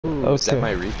Ooh, Okay. is that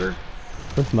my Reaper?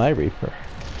 Where's my Reaper?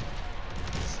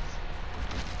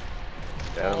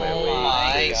 Out of my Oh way,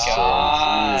 my Christian.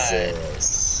 God.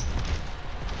 Jesus.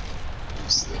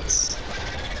 Useless.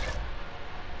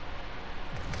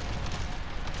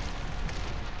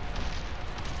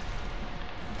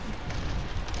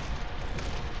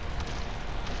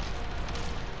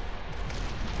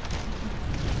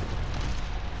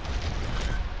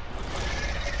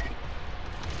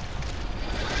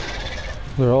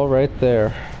 They're all right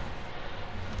there.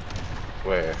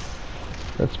 Where?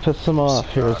 Let's piss them off.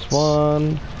 Here's Shots.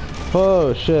 one.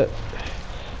 Oh shit.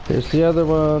 Here's the other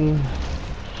one.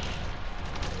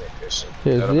 Christian.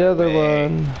 Here's Out of the my other way.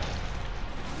 one.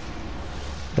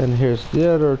 And here's the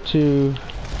other two.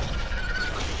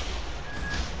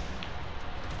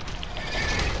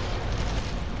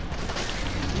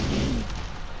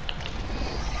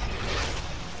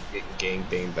 Getting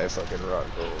gangbanged by fucking rock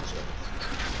goals.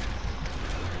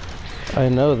 I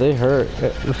know, they hurt.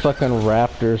 The fucking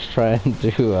raptors trying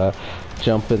to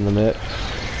jump in the mix.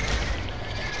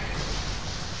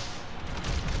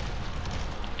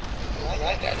 I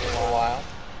like that for a while.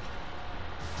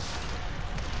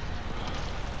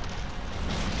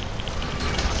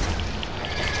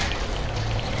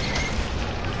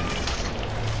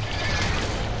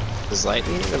 Does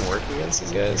lightning even work against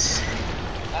these guys?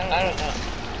 I don't know.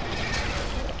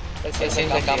 It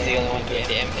seems like I'm the only one doing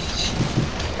damage.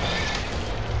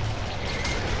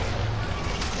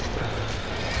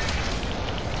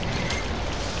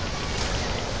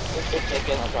 Take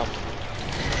it, no problem.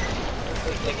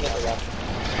 Take it, no problem.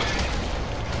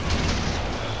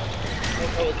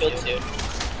 We'll kill two.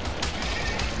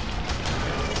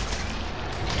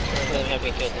 Let me help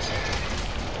me kill this one.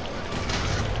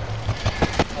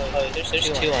 Oh, there's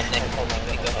two on Nick. Hold on, let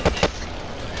me go ahead, Nick.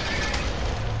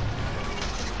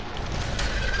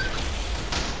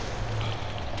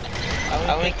 I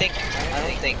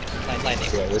don't think lightning.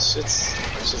 Yeah, this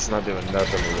shit's not doing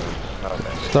nothing to them. Not that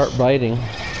much. Start biting.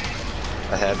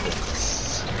 I had been.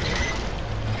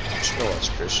 Just gonna watch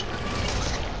Christian.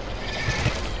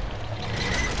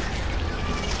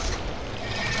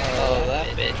 Oh, that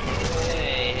bitch.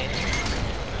 Hey.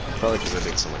 Probably because I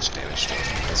take so much damage to him.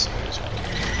 That's the reason.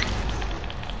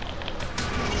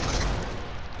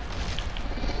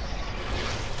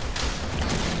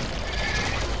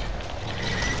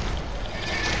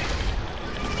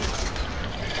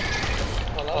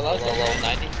 Hello, hello,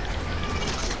 90.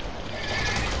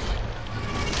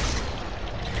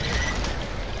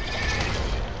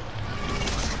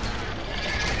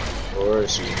 Or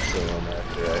should we kill him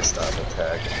after I stop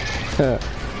attacking?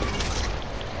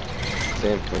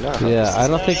 Damn, we're not. Yeah, I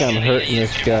don't think I'm hurting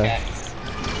this guy.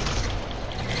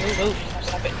 Move,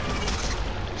 stop it.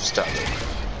 Stop it.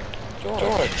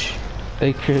 George.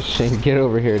 Hey Christian, get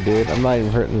over here, dude. I'm not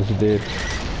even hurting this dude.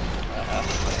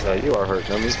 No, you are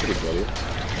hurting him. He's pretty bloody.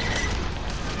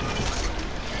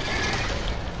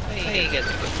 Hey, you guys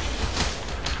are good.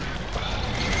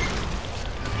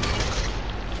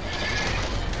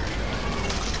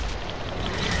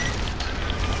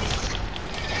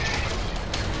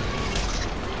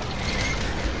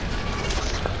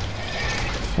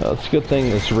 Well, it's a good thing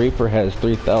this Reaper has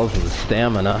 3,000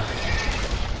 stamina.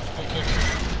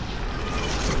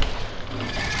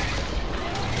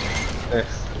 I'm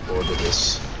bored of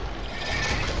this.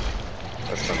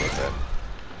 Have fun with that.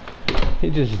 He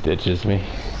just ditches me.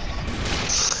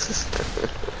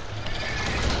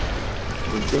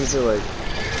 When things are like...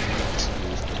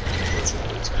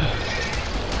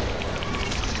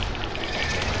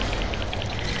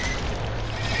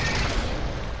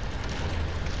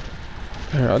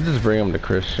 Here, I'll just bring him to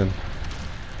Christian.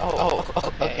 Oh,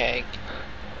 okay.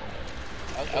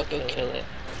 I'll go kill it.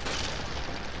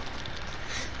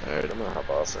 Alright, I'm gonna hop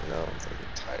off right now. I'm fucking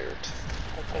tired.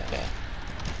 Okay.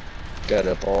 Got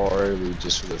up all early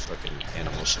just for the fucking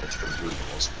animal shelter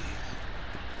brutals.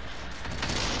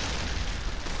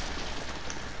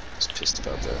 Just pissed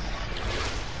about that.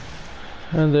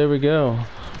 And there we go.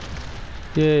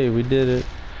 Yay, we did it.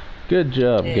 Good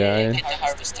job, guys. Get the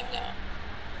harvesting